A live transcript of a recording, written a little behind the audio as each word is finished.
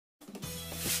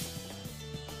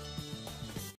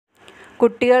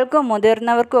കുട്ടികൾക്കും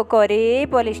മുതിർന്നവർക്കും ഒക്കെ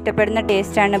ഒരേപോലെ ഇഷ്ടപ്പെടുന്ന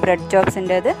ടേസ്റ്റാണ് ബ്രെഡ്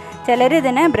ചോപ്സിൻ്റേത്. ചിലർ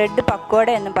ഇതിനെ ബ്രെഡ് പക്കോട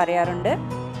എന്ന് പറയാറുണ്ട്.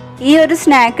 ഈ ഒരു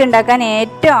സ്നാക്ക് ഉണ്ടാക്കാൻ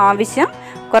ഏറ്റവും ആവശ്യം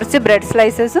കുറച്ച് ബ്രെഡ്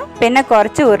സ്ലൈസസും പിന്നെ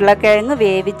കുറച്ച് ഉരുളക്കിഴങ്ങ്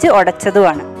വേവിച്ച്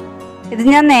ഉടച്ചതുമാണ്. ഇത്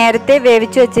ഞാൻ നേരത്തെ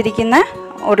വേവിച്ച് വെച്ചിരിക്കുന്ന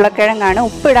ഉരുളക്കിഴങ്ങാണ്,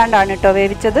 ഉപ്പിടാണ്ടാണ് കേട്ടോ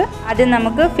വേവിച്ചത്. ആദ്യം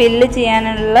നമുക്ക് ഫില്ല്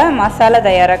ചെയ്യാനുള്ള മസാല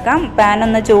തയ്യാറാക്കാം. പാൻ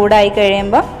ഒന്ന് ചൂടായി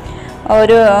കഴിയുമ്പോൾ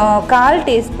ഒരു 1/4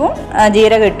 ടീസ്പൂൺ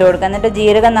ജീരകം ഇട്ട് കൊടുക്കുക. എന്നിട്ട്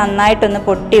ജീരകം നന്നായിട്ടൊന്ന്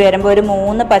പൊട്ടി വരുമ്പോൾ ഒരു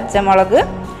 3 പച്ചമുളക്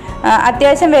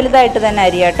അത്യാവശ്യം വലുതായിട്ട് തന്നെ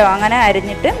അരിയാം കേട്ടോ. അങ്ങനെ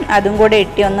അരിഞ്ഞിട്ട് അതും കൂടെ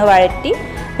ഇട്ടി ഒന്ന് വഴറ്റി,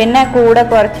 പിന്നെ കൂടെ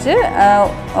കുറച്ച്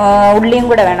ഉള്ളിയും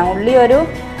കൂടെ വേണം. ഉള്ളി ഒരു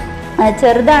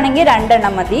ചെറുതാണെങ്കിൽ 2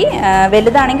 എണ്ണം മതി,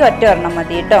 വലുതാണെങ്കിൽ 1 ഒരെണ്ണം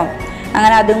മതി കേട്ടോ.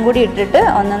 അങ്ങനെ അതും കൂടി ഇട്ടിട്ട്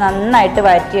ഒന്ന് നന്നായിട്ട്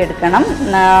വഴറ്റിയെടുക്കണം.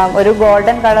 ഒരു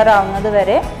ഗോൾഡൻ കളർ ആവുന്നത്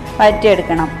വരെ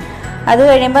വഴറ്റിയെടുക്കണം. അത്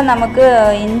കഴിയുമ്പോൾ നമുക്ക്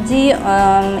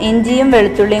ഇഞ്ചിയും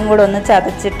വെളുത്തുള്ളിയും കൂടെ ഒന്ന്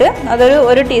ചതച്ചിട്ട് അതൊരു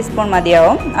 1 ടീസ്പൂൺ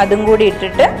മതിയാവും. അതും കൂടി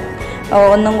ഇട്ടിട്ട്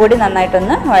ഒന്നും കൂടി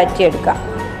നന്നായിട്ടൊന്ന് വഴറ്റിയെടുക്കാം.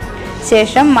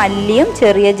 ശേഷം മല്ലിയും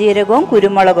ചെറിയ ജീരകവും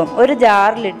കുരുമുളകും ഒരു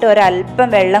ജാറിലിട്ട് ഒരല്പം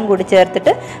വെള്ളം കൂടി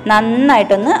ചേർത്തിട്ട്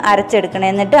നന്നായിട്ടൊന്ന് അരച്ചെടുക്കണം.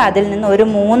 എന്നിട്ട് അതിൽ നിന്ന് ഒരു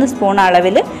 3 സ്പൂൺ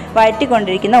അളവിൽ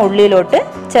വഴറ്റിക്കൊണ്ടിരിക്കുന്ന ഉള്ളിയിലോട്ട്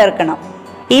ചേർക്കണം.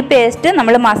 ഈ പേസ്റ്റ്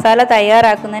നമ്മൾ മസാല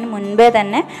തയ്യാറാക്കുന്നതിന് മുൻപേ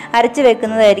തന്നെ അരച്ച്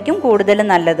വെക്കുന്നതായിരിക്കും കൂടുതൽ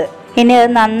നല്ലത്. ഇനി അത്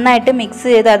നന്നായിട്ട് മിക്സ്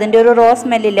ചെയ്ത് അതിൻ്റെ ഒരു റോ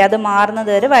സ്മെല്ലില്ലേ അത് മാറുന്നത്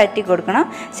വരെ വഴറ്റി കൊടുക്കണം.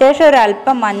 ശേഷം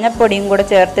ഒരല്പം മഞ്ഞൾപ്പൊടിയും കൂടെ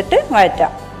ചേർത്തിട്ട്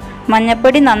വഴറ്റാം.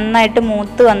 മഞ്ഞൾപ്പൊടി നന്നായിട്ട്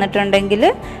മൂത്ത് വന്നിട്ടുണ്ടെങ്കിൽ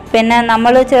പിന്നെ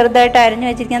നമ്മൾ ചെറുതായിട്ട് അരിഞ്ഞു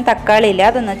വെച്ചിരിക്കുന്ന തക്കാളി ഇല്ല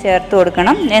അതൊന്ന് ചേർത്ത്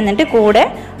കൊടുക്കണം. എന്നിട്ട് കൂടെ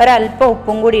ഒരല്പം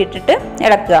ഉപ്പും കൂടി ഇട്ടിട്ട്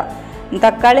ഇളക്കുക.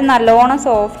 തക്കാളി നല്ലോണം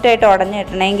സോഫ്റ്റായിട്ട് ഉടഞ്ഞ്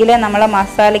കിട്ടണം, എങ്കിലേ നമ്മളെ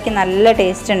മസാലയ്ക്ക് നല്ല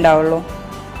ടേസ്റ്റ് ഉണ്ടാവുള്ളൂ.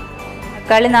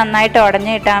 തക്കാളി നന്നായിട്ട്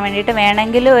ഉടഞ്ഞ് കിട്ടാൻ വേണ്ടിയിട്ട്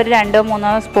വേണമെങ്കിൽ ഒരു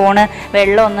 2-3 സ്പൂണ്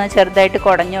വെള്ളം ഒന്ന് ചെറുതായിട്ട്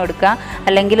കുടഞ്ഞു കൊടുക്കുക.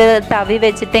 അല്ലെങ്കിൽ തവി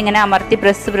വെച്ചിട്ട് ഇങ്ങനെ അമർത്തി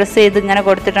പ്രസ് ചെയ്ത് ഇങ്ങനെ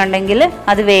കൊടുത്തിട്ടുണ്ടെങ്കിൽ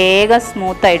അത് വേഗം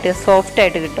സ്മൂത്തായിട്ട്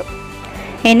സോഫ്റ്റായിട്ട് കിട്ടും.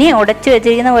 ഇനി ഉടച്ച്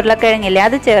വെച്ചിരിക്കുന്ന ഉരുളക്കിഴങ്ങില്ലേ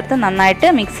അത് ചേർത്ത് നന്നായിട്ട്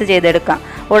മിക്സ് ചെയ്തെടുക്കാം.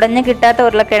 ഉടഞ്ഞ് കിട്ടാത്ത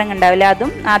ഉരുളക്കിഴങ്ങ് ഉണ്ടാവില്ല,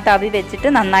 അതും ആ തവി വെച്ചിട്ട്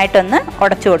നന്നായിട്ടൊന്ന്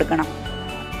ഉടച്ചു കൊടുക്കണം.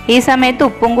 ഈ സമയത്ത്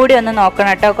ഉപ്പും കൂടി ഒന്ന് നോക്കണം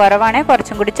കേട്ടോ, കുറവാണെങ്കിൽ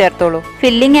കുറച്ചും കൂടി ചേർത്തോളൂ.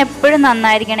 ഫില്ലിങ് എപ്പോഴും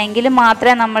നന്നായിരിക്കണം, എങ്കിൽ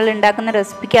മാത്രമേ നമ്മൾ ഉണ്ടാക്കുന്ന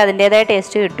റെസിപ്പിക്ക് അതിൻ്റേതായ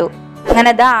ടേസ്റ്റ് കിട്ടൂ.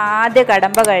 അങ്ങനെ ഇതാ ആദ്യ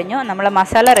കടമ്പ കഴിഞ്ഞു, നമ്മൾ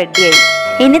മസാല റെഡിയായി.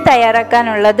 ഇനി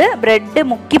തയ്യാറാക്കാനുള്ളത് ബ്രെഡ്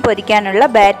മുക്കി പൊരിക്കാനുള്ള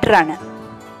ബാറ്ററാണ്.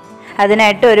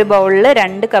 അതിനായിട്ട് ഒരു ബൗളിൽ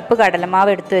 2 കപ്പ് കടലമാവ്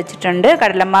എടുത്ത് വെച്ചിട്ടുണ്ട്.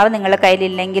 കടലമാവ് നിങ്ങളുടെ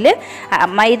കയ്യിലില്ലെങ്കിൽ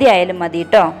മൈദ ആയാലും മതി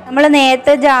കേട്ടോ. നമ്മൾ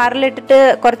നേരത്തെ ജാറിലിട്ടിട്ട്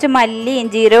കുറച്ച് മല്ലിയും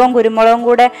ജീരകവും കുരുമുളകും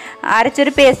കൂടെ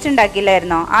അരച്ചൊരു പേസ്റ്റ്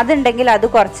ഉണ്ടാക്കിയില്ലായിരുന്നോ, അതുണ്ടെങ്കിൽ അത്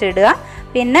കുറച്ചിടുക.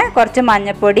 പിന്നെ കുറച്ച്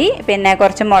മഞ്ഞൾപ്പൊടി, പിന്നെ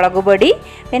കുറച്ച് മുളക് പൊടി,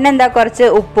 പിന്നെ കുറച്ച്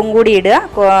ഉപ്പും കൂടി ഇടുക.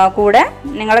 കൂടെ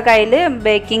നിങ്ങളുടെ കയ്യിൽ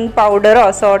ബേക്കിംഗ് പൗഡറോ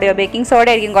സോഡയോ, ബേക്കിംഗ് സോഡ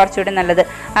ആയിരിക്കും കുറച്ചുകൂടി നല്ലത്,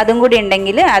 അതും കൂടി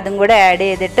ഉണ്ടെങ്കിൽ അതും കൂടെ ആഡ്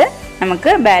ചെയ്തിട്ട്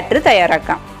നമുക്ക് ബാറ്റർ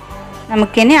തയ്യാറാക്കാം.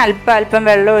 നമുക്കിനി അല്പം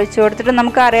വെള്ളം ഒഴിച്ചു കൊടുത്തിട്ട്,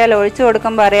 നമുക്കറിയാലോ ഒഴിച്ചു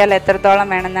കൊടുക്കുമ്പോൾ അറിയാലോ എത്രത്തോളം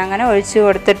വേണമെന്ന്. അങ്ങനെ ഒഴിച്ചു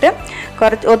കൊടുത്തിട്ട്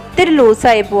ഒത്തിരി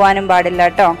ലൂസായി പോകാനും പാടില്ല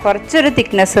കേട്ടോ, കുറച്ചൊരു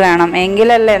തിക്നെസ് വേണം,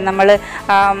 എങ്കിലല്ലേ നമ്മൾ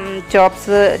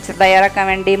ചോപ്സ് തയ്യാറാക്കാൻ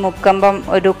വേണ്ടി മുക്കുമ്പം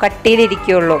ഒരു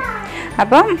കട്ടിയിലിരിക്കുകയുള്ളൂ.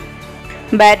 അപ്പം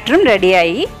ബാറ്ററും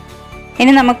റെഡിയായി.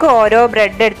 ഇനി നമുക്ക് ഓരോ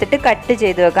ബ്രെഡ് എടുത്തിട്ട് കട്ട്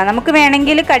ചെയ്ത് വെക്കാം. നമുക്ക്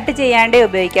വേണമെങ്കിൽ കട്ട് ചെയ്യാണ്ടേ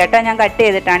ഉപയോഗിക്കാം കേട്ടോ, ഞാൻ കട്ട്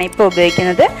ചെയ്തിട്ടാണ് ഇപ്പോൾ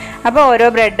ഉപയോഗിക്കുന്നത്. അപ്പോൾ ഓരോ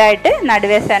ബ്രെഡായിട്ട്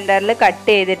നടുവേ സെൻറ്ററിൽ കട്ട്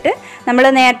ചെയ്തിട്ട് നമ്മൾ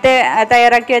നേരത്തെ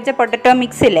തയ്യാറാക്കി വെച്ച പൊട്ടറ്റോ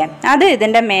മിക്സ് ഇല്ലേ അത്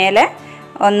ഇതിൻ്റെ മേലെ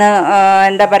ഒന്ന്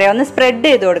ഒന്ന് സ്പ്രെഡ്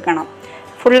ചെയ്ത് കൊടുക്കണം.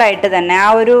 ഫുള്ളായിട്ട് തന്നെ ആ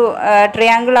ഒരു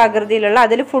ട്രയാങ്കിൾ ആകൃതിയിലുള്ള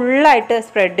അതിൽ ഫുള്ളായിട്ട്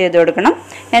സ്പ്രെഡ് ചെയ്ത് കൊടുക്കണം.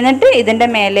 എന്നിട്ട് ഇതിൻ്റെ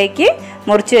മേലേക്ക്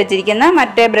മുറിച്ച് വെച്ചിരിക്കുന്ന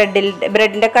മറ്റേ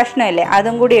ബ്രെഡിൻ്റെ കഷ്ണമില്ലേ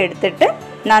അതും കൂടി എടുത്തിട്ട്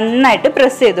നന്നായിട്ട്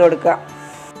പ്രസ് ചെയ്ത് കൊടുക്കുക.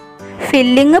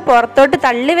 ഫില്ലിങ് പുറത്തോട്ട്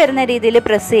തള്ളി വരുന്ന രീതിയിൽ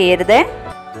പ്രസ് ചെയ്യരുത്.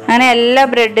 അങ്ങനെ എല്ലാ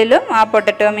ബ്രെഡിലും ആ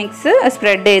പൊട്ടറ്റോ മിക്സ്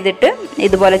സ്പ്രെഡ് ചെയ്തിട്ട്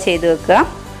ഇതുപോലെ ചെയ്ത് വെക്കുക.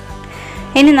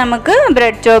 ഇനി നമുക്ക്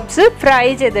ബ്രെഡ് ചോപ്സ് ഫ്രൈ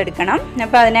ചെയ്തെടുക്കണം.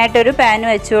 അപ്പോൾ അതിനായിട്ടൊരു പാൻ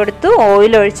വെച്ച് കൊടുത്തു,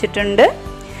 ഓയിൽ ഒഴിച്ചിട്ടുണ്ട്.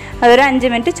 അതൊരു 5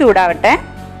 മിനിറ്റ് ചൂടാവട്ടെ.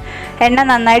 എണ്ണ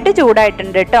നന്നായിട്ട്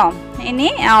ചൂടായിട്ടുണ്ട് കേട്ടോ. ഇനി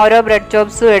ഓരോ ബ്രെഡ്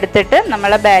ചോപ്സും എടുത്തിട്ട്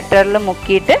നമ്മളെ ബാറ്ററിൽ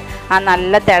മുക്കിയിട്ട് ആ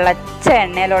നല്ല തിളച്ച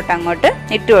എണ്ണയിലോട്ട് അങ്ങോട്ട്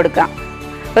ഇട്ട് കൊടുക്കാം.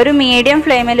 ഒരു മീഡിയം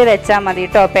ഫ്ലെയിമിൽ വെച്ചാൽ മതി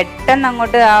കേട്ടോ. പെട്ടെന്ന്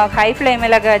അങ്ങോട്ട് ഹൈ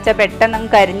ഫ്ലെയിമിലൊക്കെ വെച്ചാൽ പെട്ടെന്ന് അങ്ങ്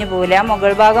കരിഞ്ഞു പോകില്ല.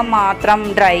 മുകൾ ഭാഗം മാത്രം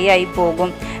ഡ്രൈ ആയി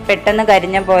പോകും, പെട്ടെന്ന്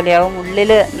കരിഞ്ഞ പോലെയാവും.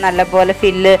 ഉള്ളിൽ നല്ലപോലെ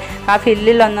ആ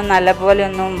ഫില്ലിലൊന്നും നല്ലപോലെ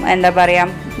ഒന്നും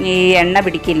ഈ എണ്ണ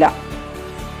പിടിക്കില്ല.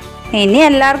 ഇനി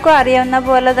എല്ലാവർക്കും അറിയാവുന്ന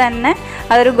പോലെ തന്നെ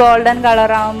അതൊരു ഗോൾഡൻ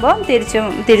കളറാകുമ്പോൾ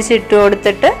തിരിച്ചിട്ട്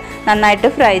കൊടുത്തിട്ട് നന്നായിട്ട്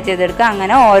ഫ്രൈ ചെയ്തെടുക്കുക.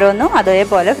 അങ്ങനെ ഓരോന്നും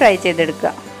അതേപോലെ ഫ്രൈ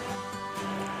ചെയ്തെടുക്കുക.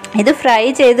 ഇത് ഫ്രൈ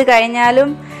ചെയ്ത്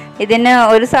കഴിഞ്ഞാലും ഇതിന്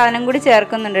ഒരു സാധനം കൂടി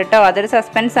ചേർക്കുന്നുണ്ട് കേട്ടോ, അതൊരു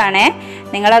സസ്പെൻസ് ആണേ.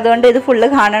 നിങ്ങളതുകൊണ്ട് ഇത് ഫുള്ള്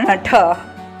കാണണം കേട്ടോ.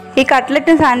 ഈ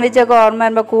കട്ട്ലറ്റും സാൻഡ്വിച്ചൊക്കെ ഓർമ്മ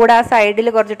വരുമ്പോൾ കൂടെ ആ സൈഡിൽ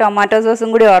കുറച്ച് ടൊമാറ്റോ സോസും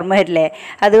കൂടി ഓർമ്മ വരില്ലേ?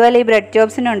 അതുപോലെ ഈ ബ്രെഡ്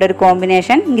ചോപ്സിനുണ്ട് ഒരു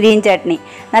കോമ്പിനേഷൻ, ഗ്രീൻ ചട്നി.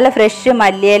 നല്ല ഫ്രഷ്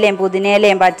മല്ലിയിലയും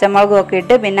പുതിനയിലയും പച്ചമുളകും ഒക്കെ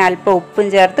ഇട്ട് പിന്നെ അല്പം ഉപ്പും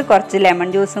ചേർത്ത് കുറച്ച് ലെമൺ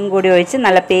ജ്യൂസും കൂടി ഒഴിച്ച്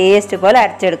നല്ല പേസ്റ്റ് പോലെ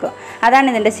അരച്ചെടുക്കും. അതാണ്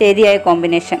ഇതിൻ്റെ ശരിയായ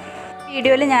കോമ്പിനേഷൻ.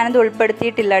 വീഡിയോയിൽ ഞാനത്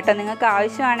ഉൾപ്പെടുത്തിയിട്ടില്ല കേട്ടോ. നിങ്ങൾക്ക്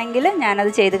ആവശ്യമാണെങ്കിൽ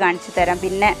ഞാനത് ചെയ്ത് കാണിച്ചു തരാം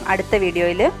പിന്നെ അടുത്ത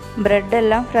വീഡിയോയിൽ.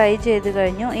 ബ്രെഡെല്ലാം ഫ്രൈ ചെയ്ത്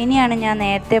കഴിഞ്ഞു. ഇനിയാണ് ഞാൻ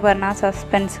നേരത്തെ പറഞ്ഞ ആ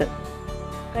സസ്പെൻസ്.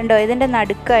 കണ്ടോ, ഇതിൻ്റെ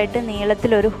നടുക്കായിട്ട്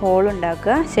നീളത്തിലൊരു ഹോൾ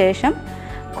ഉണ്ടാക്കുക. ശേഷം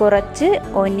കുറച്ച്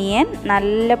ഒനിയൻ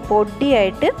നല്ല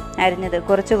പൊടിയായിട്ട് അരിഞ്ഞത്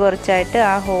കുറച്ചായിട്ട്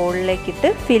ആ ഹോളിലേക്കിട്ട്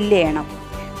ഫില്ല് ചെയ്യണം.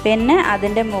 പിന്നെ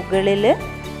അതിൻ്റെ മുകളിൽ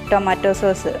ടൊമാറ്റോ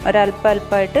സോസ്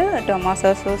ഒരല്പമായിട്ട്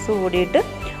ടൊമാറ്റോ സോസ് കൂടിയിട്ട്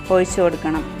ഒഴിച്ചു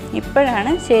കൊടുക്കണം.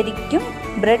 ഇപ്പോഴാണ് ശരിക്കും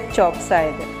ബ്രെഡ് ചോപ്സ്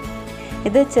ആയത്.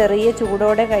 ഇത് ചെറിയ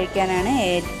ചൂടോടെ കഴിക്കാനാണ്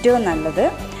ഏറ്റവും നല്ലത്.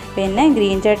 പിന്നെ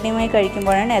ഗ്രീൻ ചട്നിയുമായി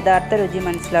കഴിക്കുമ്പോഴാണ് യഥാർത്ഥ രുചി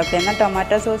മനസ്സിലാക്കുക. എന്നാൽ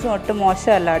ടൊമാറ്റോ സോസും ഒട്ടും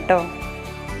മോശമല്ല കേട്ടോ.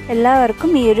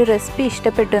 എല്ലാവർക്കും ഈ ഒരു റെസിപ്പി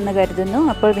ഇഷ്ടപ്പെട്ടു എന്ന് കരുതുന്നു.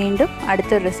 അപ്പോൾ വീണ്ടും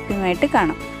അടുത്തൊരു റെസിപ്പിയുമായിട്ട്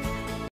കാണാം.